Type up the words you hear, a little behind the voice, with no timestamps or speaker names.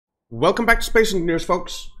Welcome back to Space Engineers,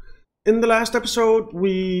 folks. In the last episode,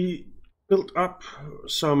 we built up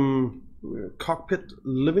some cockpit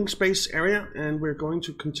living space area, and we're going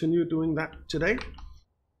to continue doing that today.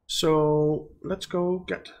 So let's go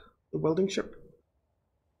get the welding ship.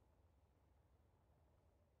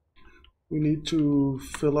 We need to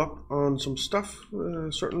fill up on some stuff,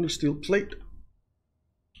 certainly steel plate.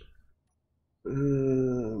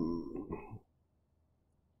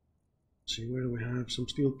 See, where do we have some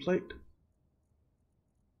steel plate?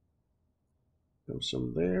 Have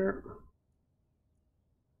some there.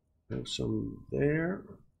 Have some there.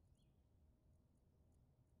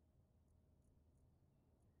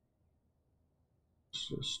 It's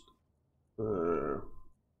just and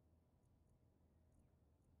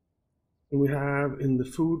we have in the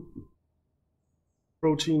food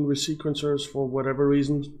protein resequencers for whatever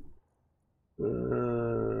reason.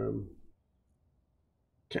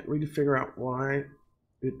 Can't really figure out why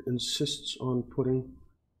it insists on putting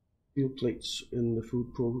steel plates in the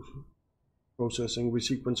food processing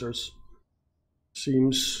resequencers.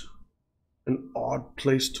 Seems an odd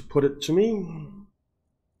place to put it to me.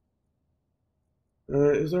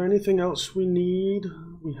 Is there anything else we need?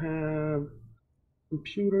 We have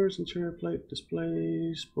computers, interior plate,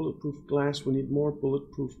 displays, bulletproof glass. We need more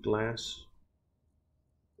bulletproof glass.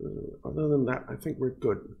 Other than that, I think we're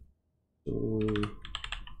good. So we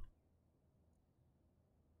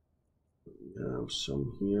have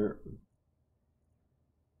some here.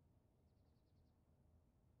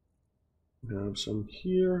 We have some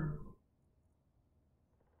here.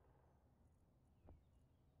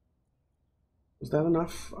 Is that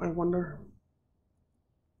enough, I wonder?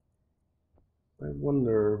 I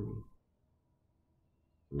wonder.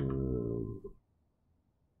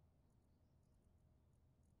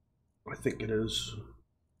 I think it is.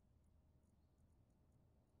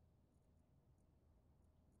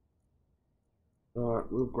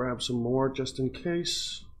 We'll grab some more just in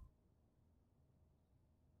case.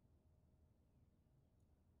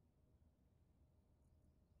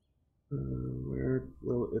 Where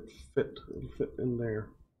will it fit? It'll fit in there.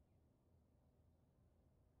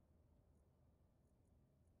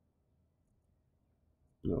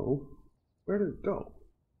 No. Where did it go?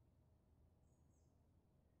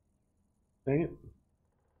 Dang it.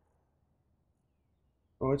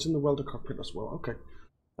 Oh, it's in the welder cockpit as well. Okay,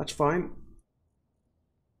 that's fine.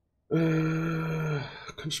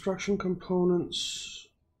 Construction components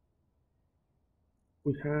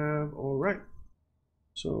we have. All right,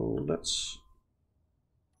 so let's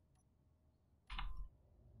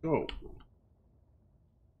go.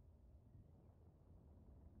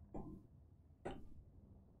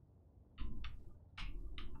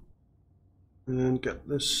 And get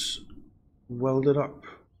this welded up.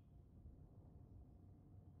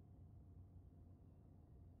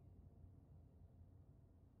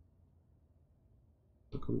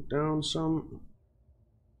 Come down some.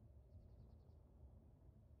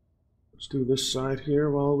 Let's do this side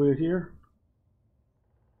here while we're here.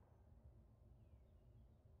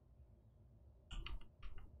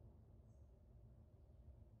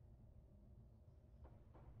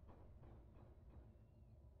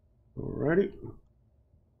 Alrighty.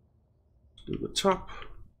 Let's do the top.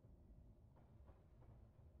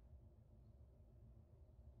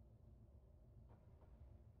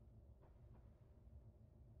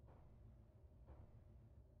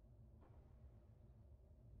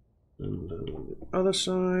 And the other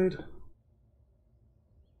side.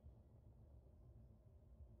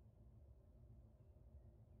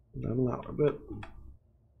 Level out a bit.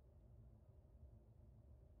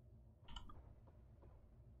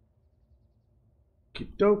 Okie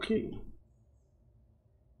dokie.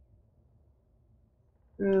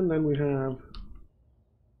 And then we have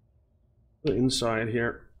the inside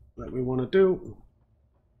here that we want to do.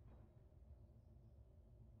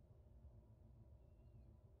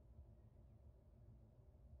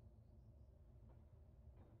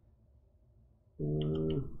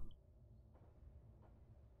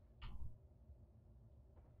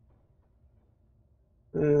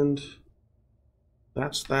 And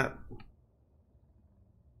that's that.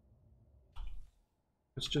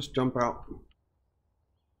 Let's just jump out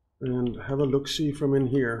and have a look-see from in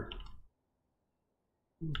here.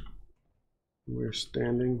 We're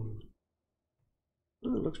standing.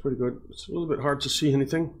 Oh, it looks pretty good. It's a little bit hard to see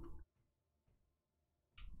anything.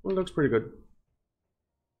 Well, it looks pretty good.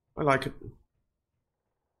 I like it.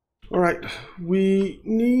 All right, we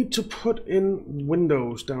need to put in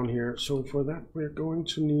windows down here. So for that, we're going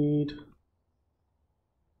to need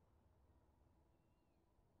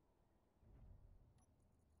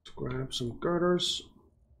to grab some girders.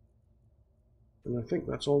 And I think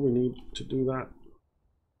that's all we need to do that.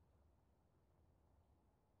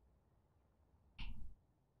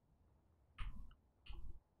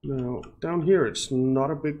 Now, down here, it's not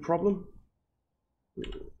a big problem.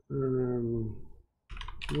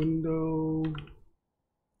 Window,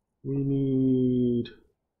 we need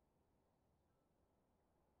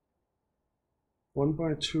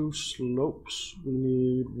 1x2 slopes. We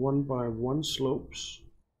need 1x1 slopes.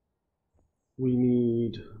 We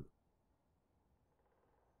need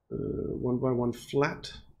 1x1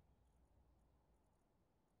 flat.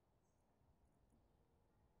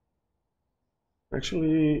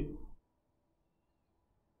 Actually,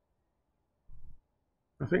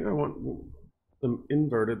 I think I want them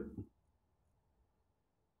inverted.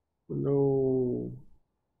 No.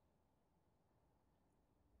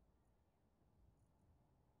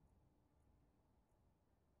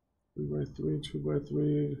 Three by three,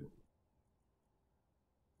 2x3.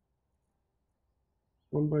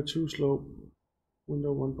 1x2 slope.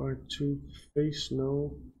 Window 1x2 face.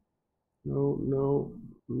 No. No, no,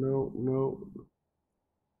 no, no.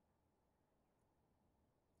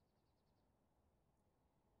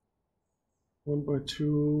 One by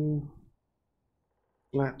two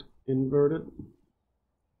flat inverted.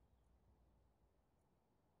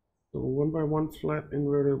 So 1x1 flat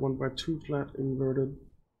inverted, 1x2 flat inverted.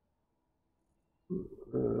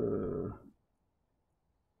 Oh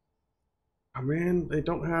man, they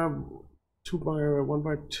don't have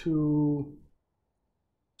 1x2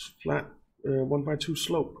 flat, 1x2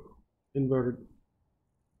 slope inverted.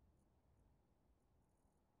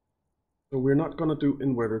 So we're not gonna do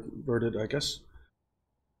inverted, I guess.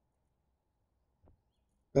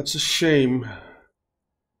 That's a shame.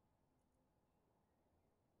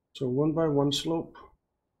 So 1x1 slope,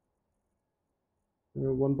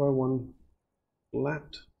 1x1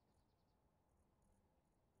 flat.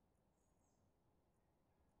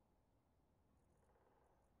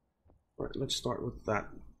 All right, let's start with that.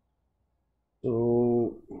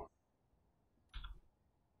 So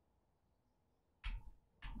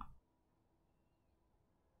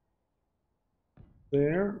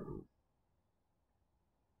there,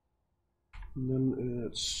 and then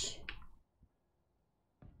it's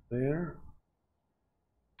there.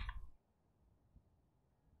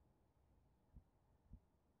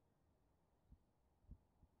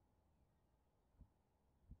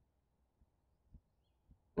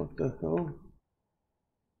 What the hell?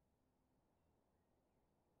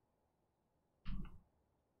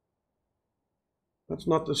 That's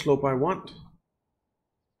not the slope I want.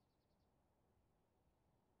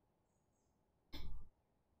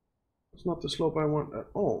 It's not the slope I want at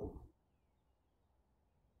all.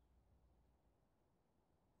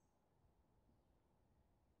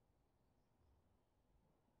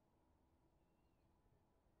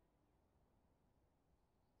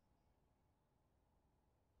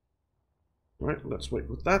 Right, let's wait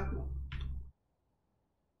with that.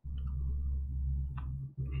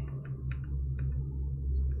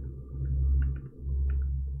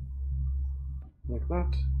 Like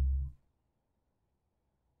that.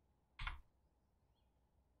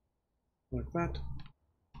 Like that.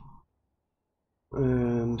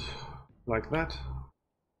 And like that.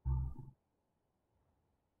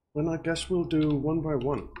 Then I guess we'll do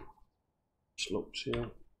 1x1 slopes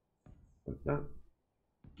here. Like that.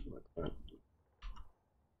 Like that.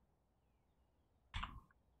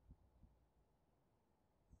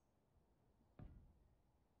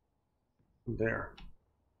 And there.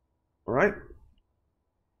 All right.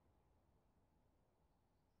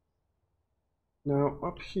 Now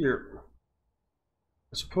up here,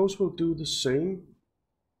 I suppose we'll do the same.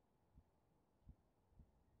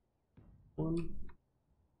 One.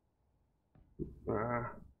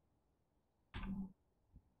 There.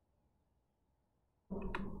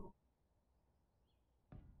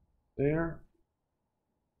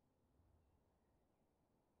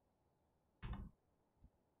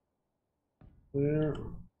 There.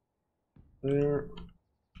 There.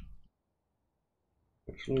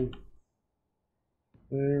 Actually,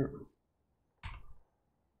 there.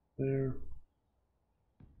 There.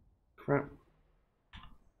 Crap.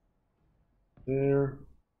 There.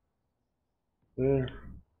 There.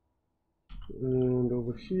 And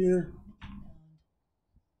over here.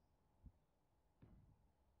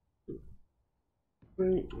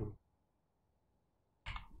 Three.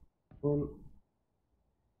 One.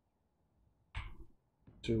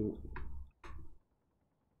 Two.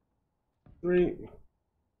 Three.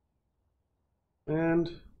 And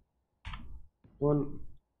 1,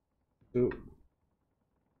 2,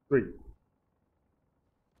 3.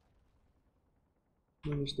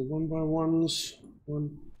 There's the 1x1s.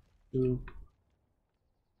 1, 2,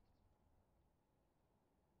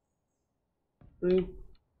 3.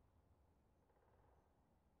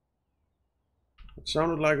 It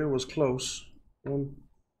sounded like it was close. 1,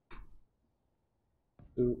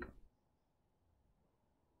 2.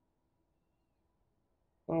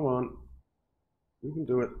 Come on. You can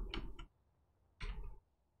do it.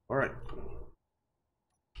 All right.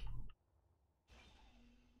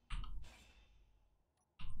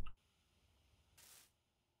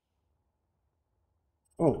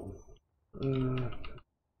 Oh,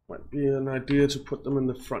 might be an idea to put them in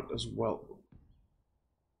the front as well.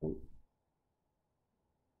 1,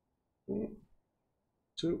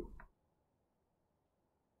 2,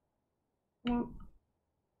 1.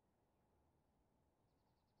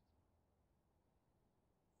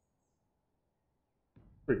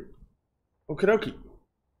 Okie dokie.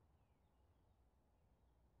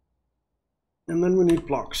 And then we need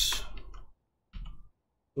blocks.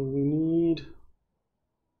 So we need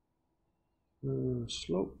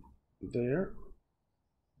slope there.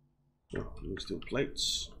 Oh, let's do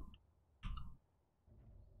plates.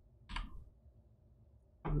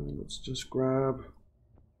 Let's just grab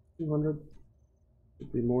 200.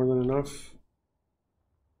 Should be more than enough.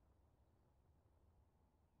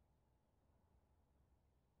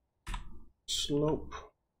 Slope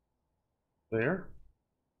there.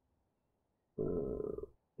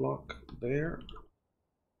 Block there.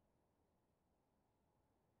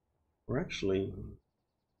 Or actually, you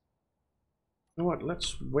know what?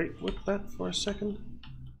 Let's wait with that for a second.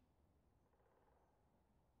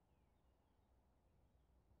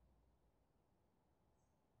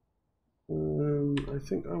 I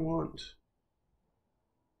think I want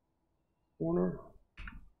corner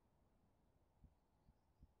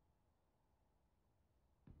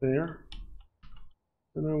there,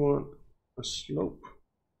 and I want a slope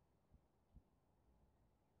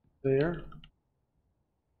there,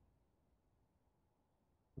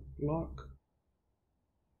 block,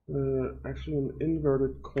 actually an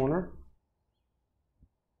inverted corner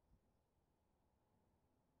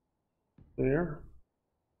there,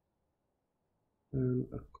 and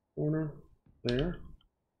a corner there.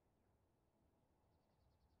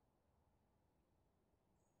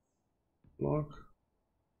 Block,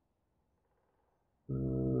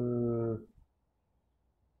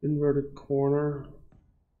 inverted corner,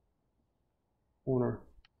 corner,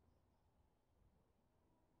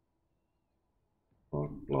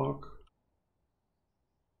 block, block,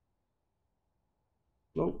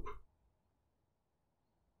 slope,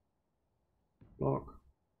 block,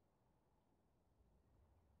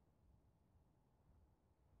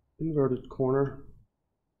 inverted corner,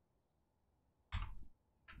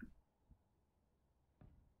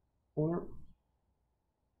 corner,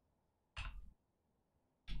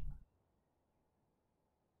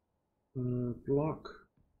 block,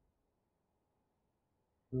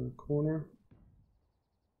 corner,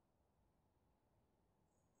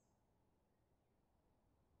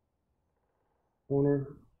 corner,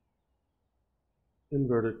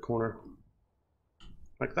 inverted corner,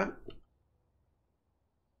 like that.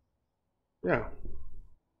 Yeah.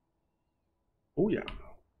 Oh yeah.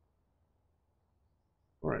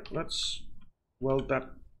 All right, let's weld that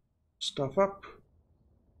stuff up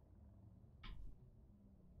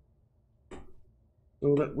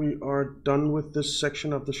so that we are done with this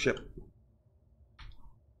section of the ship.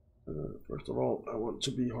 First of all, I want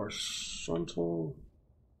to be horizontal.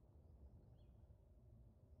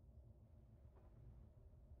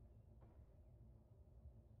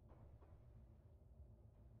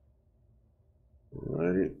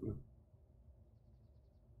 Right.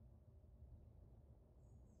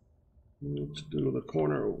 We need to do the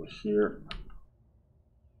corner over here.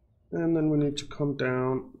 And then we need to come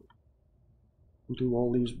down and do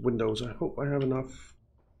all these windows. I hope I have enough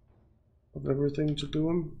of everything to do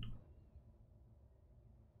them.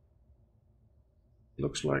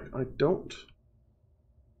 Looks like I don't.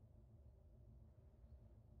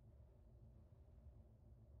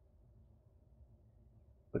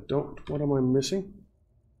 What am I missing?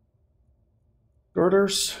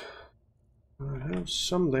 Girders. I have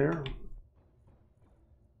some there.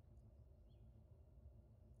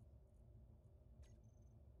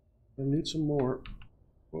 I need some more.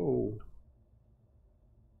 Whoa.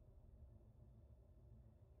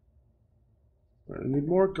 I need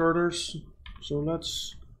more girders. So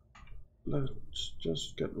let's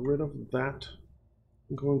just get rid of that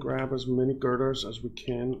and go and grab as many girders as we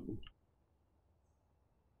can.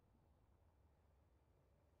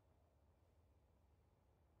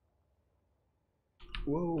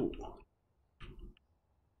 Whoa.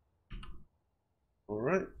 All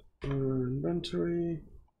right. Inventory.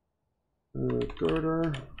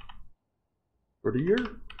 Girder.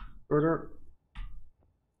 Girder.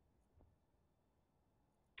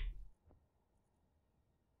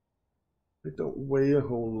 They don't weigh a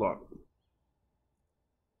whole lot.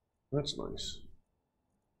 That's nice.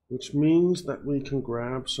 Which means that we can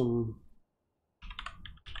grab some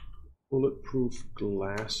bulletproof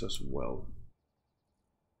glass as well.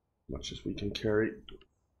 Much as we can carry.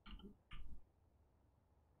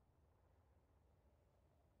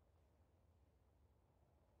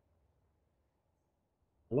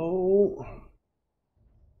 Hello.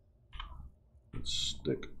 Let's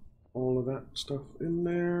stick all of that stuff in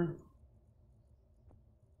there.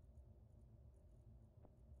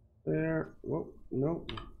 There. Whoa, no.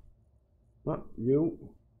 Not you.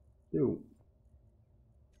 You.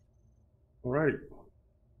 Alright.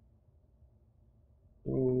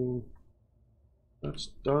 So that's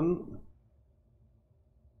done.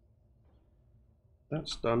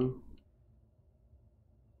 That's done.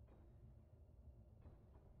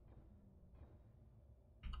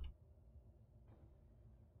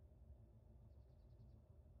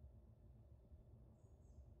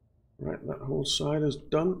 Right, that whole side is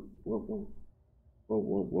done. Whoa, whoa, whoa,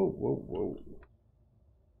 whoa, whoa, whoa, whoa.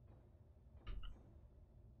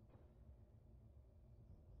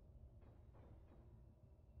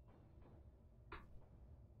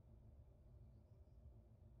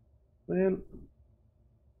 Man,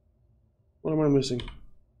 what am I missing?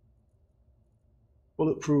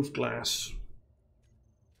 Bulletproof glass.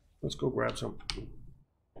 Let's go grab some.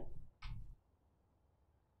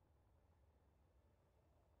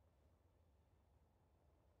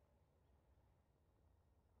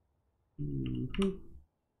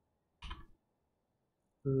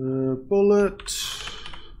 Bullet.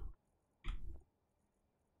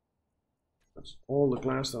 That's all the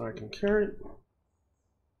glass that I can carry.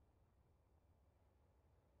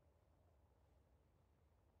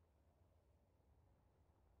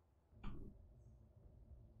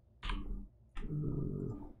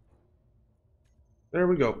 There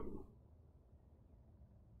we go.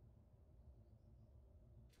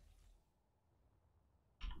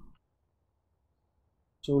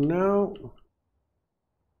 So now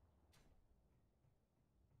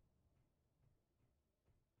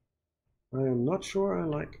I am not sure I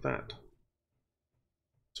like that.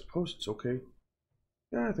 Suppose it's okay.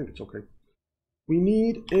 Yeah, I think it's okay. We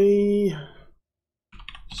need a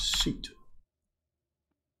seat.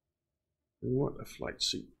 We want a flight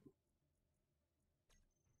seat.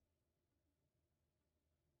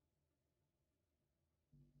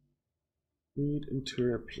 Need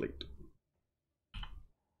interior plate.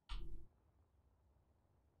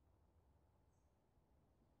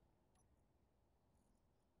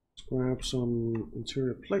 Let's grab some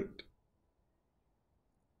interior plate.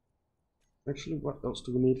 Actually, what else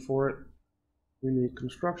do we need for it? We need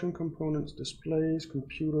construction components, displays,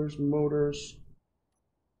 computers, motors.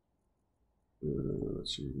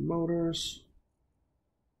 Let's see, motors,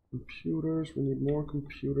 computers. We need more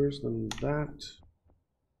computers than that.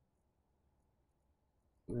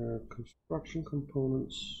 Construction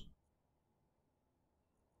components.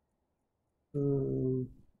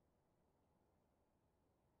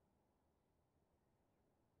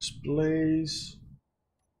 Displays.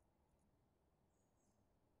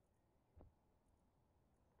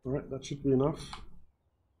 All right, that should be enough.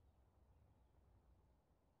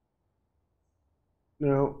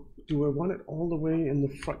 Now, do I want it all the way in the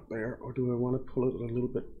front there, or do I want to pull it a little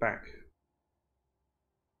bit back?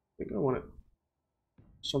 I think I want it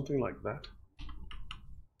something like that.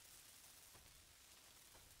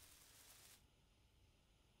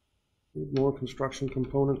 Need more construction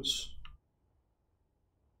components.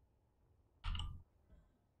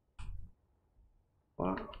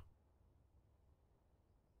 Wow.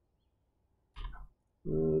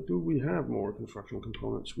 Do we have more construction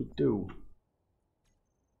components? We do.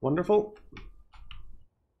 Wonderful.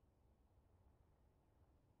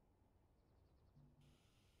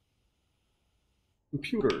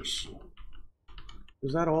 Computers.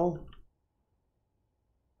 Is that all?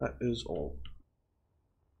 That is all.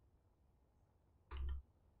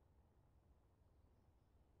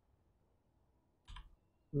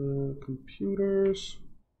 Computers.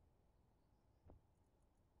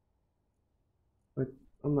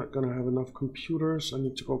 I'm not gonna have enough computers. I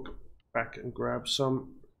need to go back and grab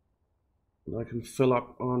some. And I can fill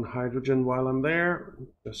up on hydrogen while I'm there,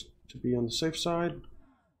 just to be on the safe side.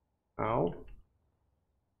 Ow.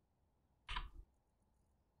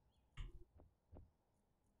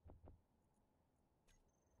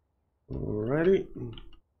 Alrighty.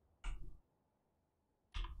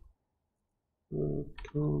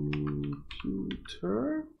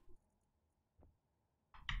 Computer.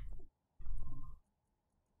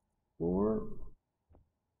 4.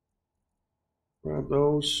 Grab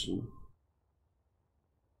those.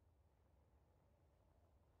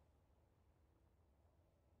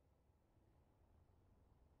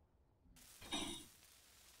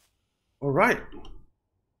 All right,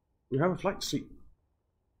 we have a flight seat.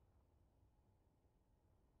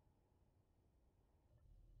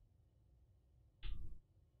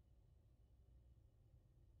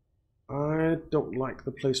 I don't like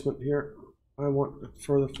the placement here. I want it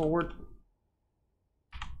further forward.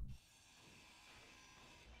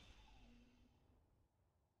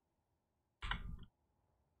 I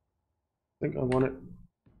think I want it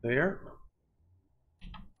there.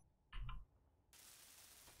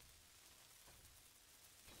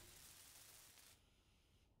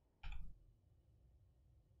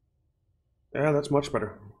 Yeah, that's much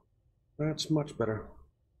better. That's much better.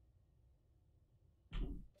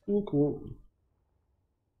 Cool, cool.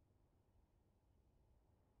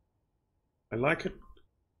 I like it.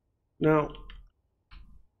 Now,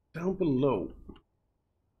 down below,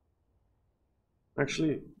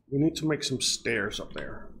 actually, we need to make some stairs up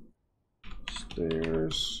there.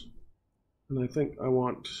 Stairs. And I think I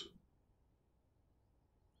want...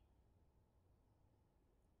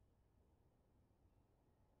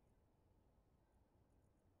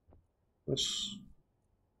 Let's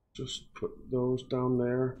just put those down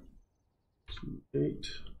there. 8.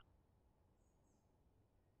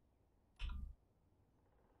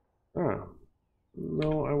 Ah,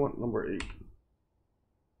 no, I want number 8.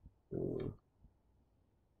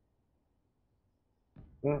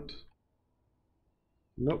 That.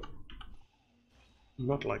 Nope.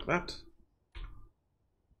 Not like that.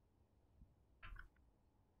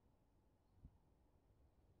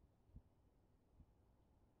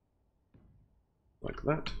 Like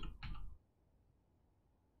that.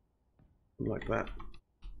 Like that.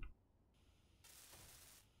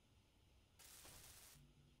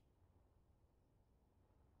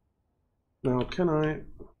 Now, can I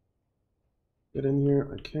get in here?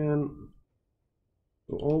 I can.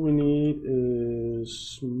 So all we need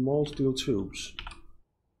is small steel tubes.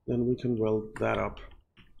 Then we can weld that up.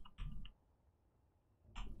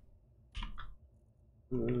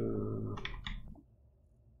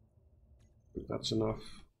 That's enough.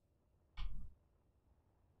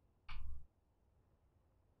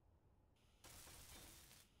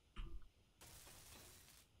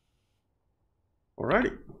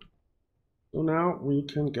 Alrighty. So now we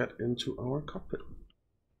can get into our cockpit.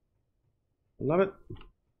 Love it.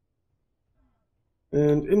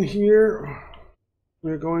 And in here,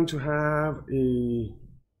 we're going to have a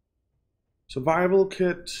survival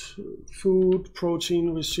kit, food,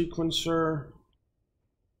 protein resequencer,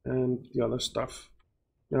 and the other stuff.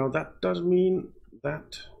 Now that does mean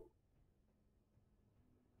that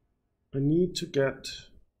I need to get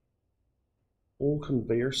whole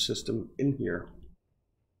conveyor system in here.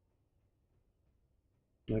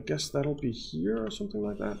 And I guess that'll be here or something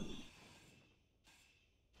like that.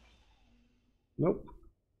 Nope.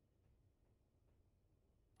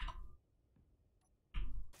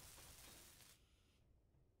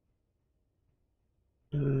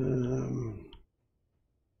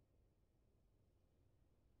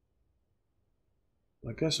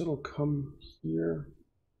 I guess it'll come here.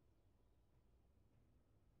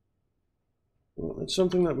 Well, it's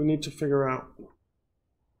something that we need to figure out.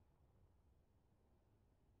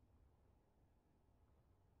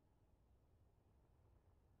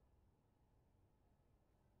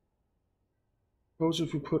 Suppose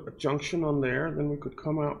if we put a junction on there, then we could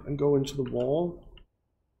come out and go into the wall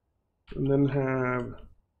and then have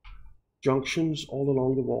junctions all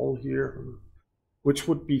along the wall here, which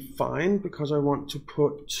would be fine because I want to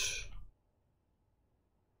put,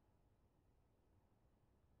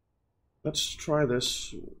 let's try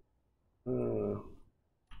this. I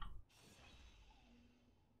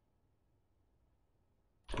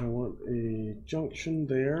want a junction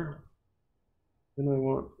there, then I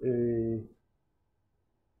want a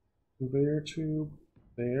conveyor tube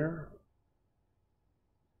there.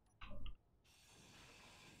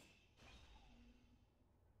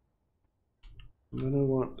 And then I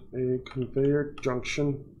want a conveyor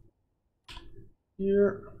junction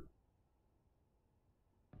here.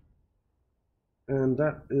 And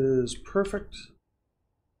that is perfect.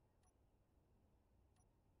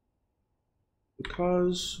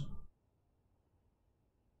 Because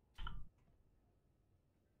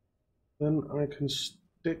then I can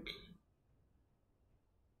stick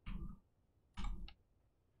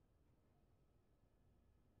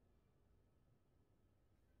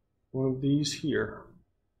one of these here.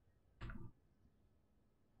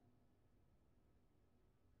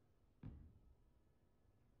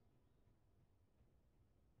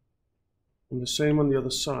 And the same on the other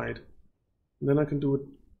side. And then I can do a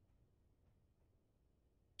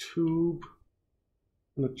tube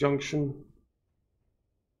and a junction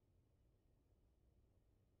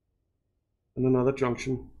and another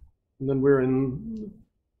junction. And then we're in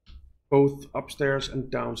both upstairs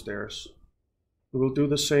and downstairs. We will do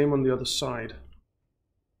the same on the other side.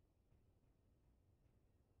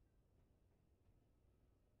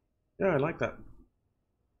 Yeah, I like that.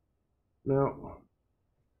 Now,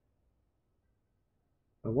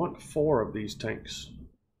 I want 4 of these tanks.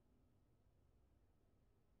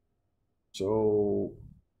 So,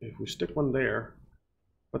 if we stick one there,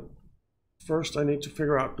 but first I need to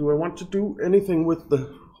figure out, do I want to do anything with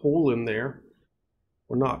the hole in there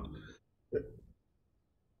or not?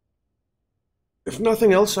 If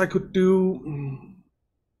nothing else, I could do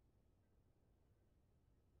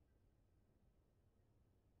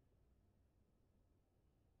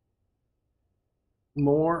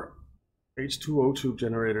more H2O2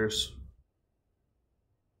 generators.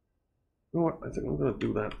 You know what? I think I'm going to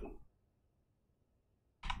do that.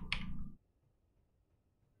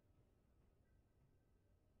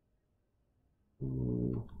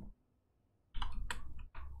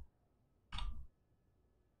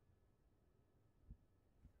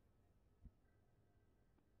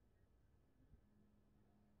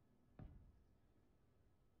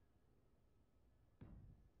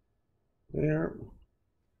 There.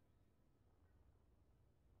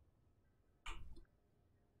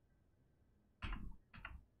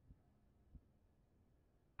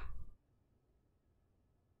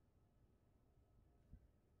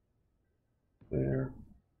 There.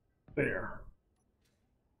 There.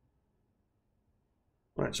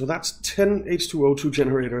 Alright, so that's 10 H2O2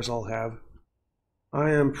 generators I'll have.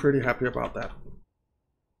 I am pretty happy about that.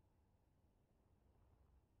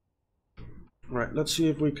 Alright, let's see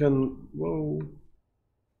if we can... Whoa.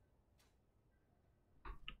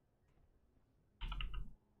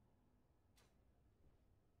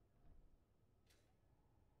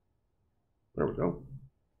 There we go.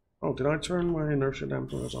 Oh, did I turn my inertia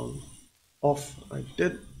dampers on? Off. I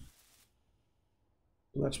did.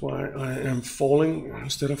 That's why I am falling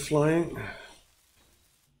instead of flying.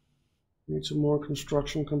 Need some more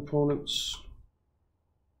construction components.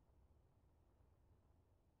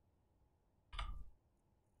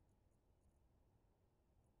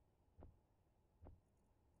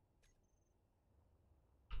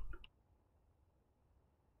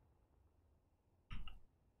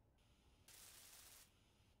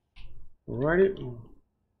 Alrighty.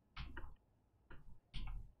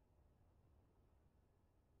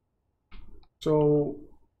 So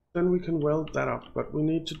then we can weld that up, but we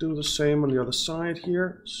need to do the same on the other side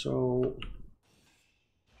here. So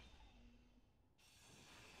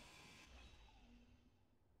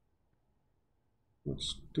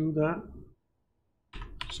let's do that.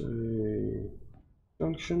 Say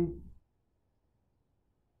junction,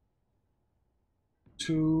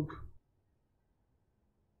 tube,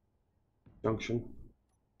 junction.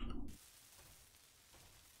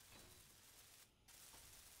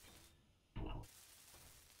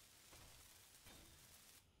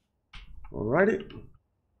 Alrighty.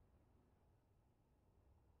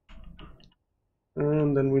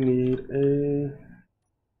 And then we need a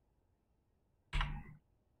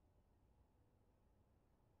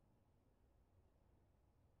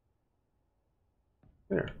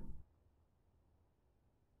there.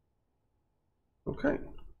 Okay.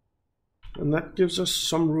 And that gives us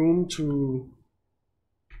some room to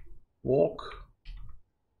walk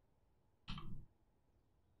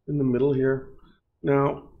in the middle here.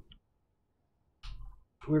 Now,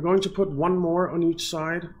 we're going to put one more on each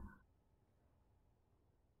side.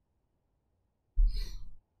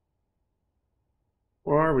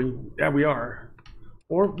 Or are we? Yeah, we are.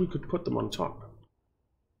 Or we could put them on top.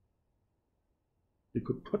 We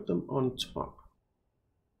could put them on top.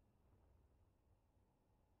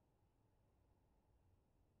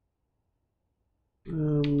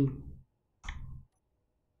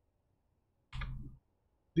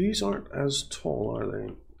 These aren't as tall, are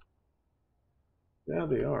they? Yeah,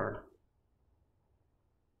 they are.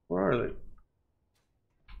 Where are they?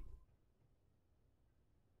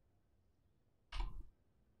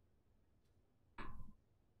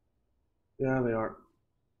 Yeah, they are.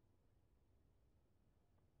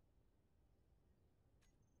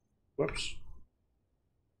 Whoops.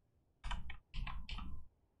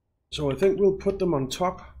 So I think we'll put them on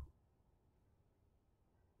top,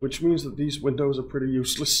 which means that these windows are pretty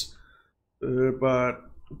useless, but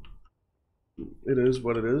it is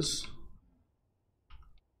what it is.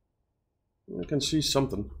 I can see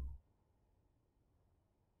something.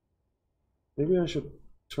 Maybe I should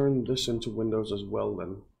turn this into windows as well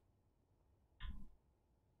then.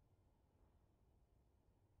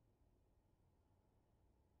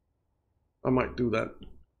 I might do that.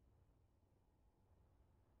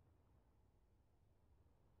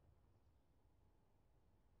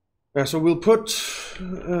 Yeah, so we'll put,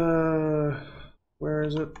 where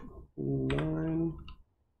is it? 9.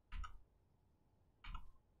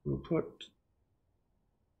 We'll put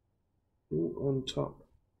you on top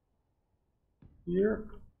here.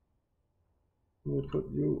 We'll put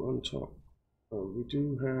you on top. We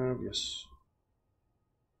do have, yes,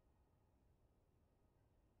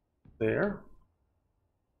 there.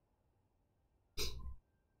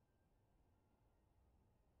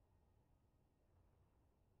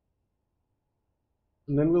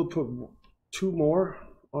 And then we'll put 2 more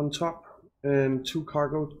on top and 2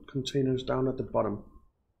 cargo containers down at the bottom.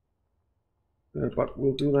 But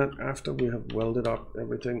we'll do that after we have welded up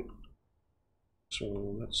everything. So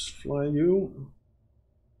let's fly you.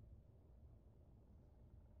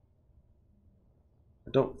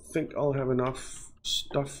 I don't think I'll have enough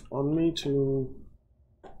stuff on me to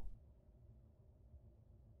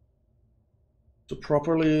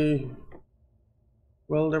properly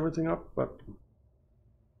weld everything up, but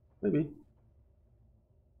maybe.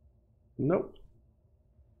 Nope.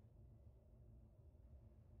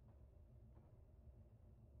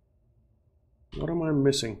 What am I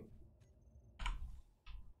missing?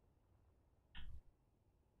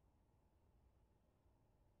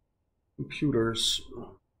 Computers.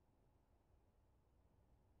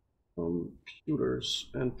 Computers,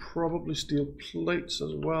 and probably steel plates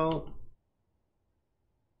as well.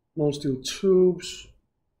 Small steel tubes,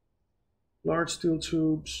 large steel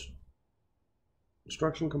tubes,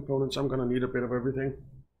 construction components. I'm gonna need a bit of everything.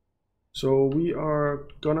 So we are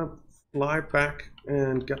gonna fly back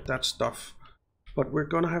and get that stuff. But we're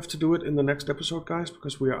gonna have to do it in the next episode, guys,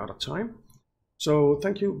 because we are out of time. So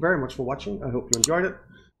thank you very much for watching. I hope you enjoyed it.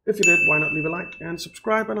 If you did, why not leave a like and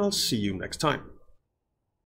subscribe, and I'll see you next time.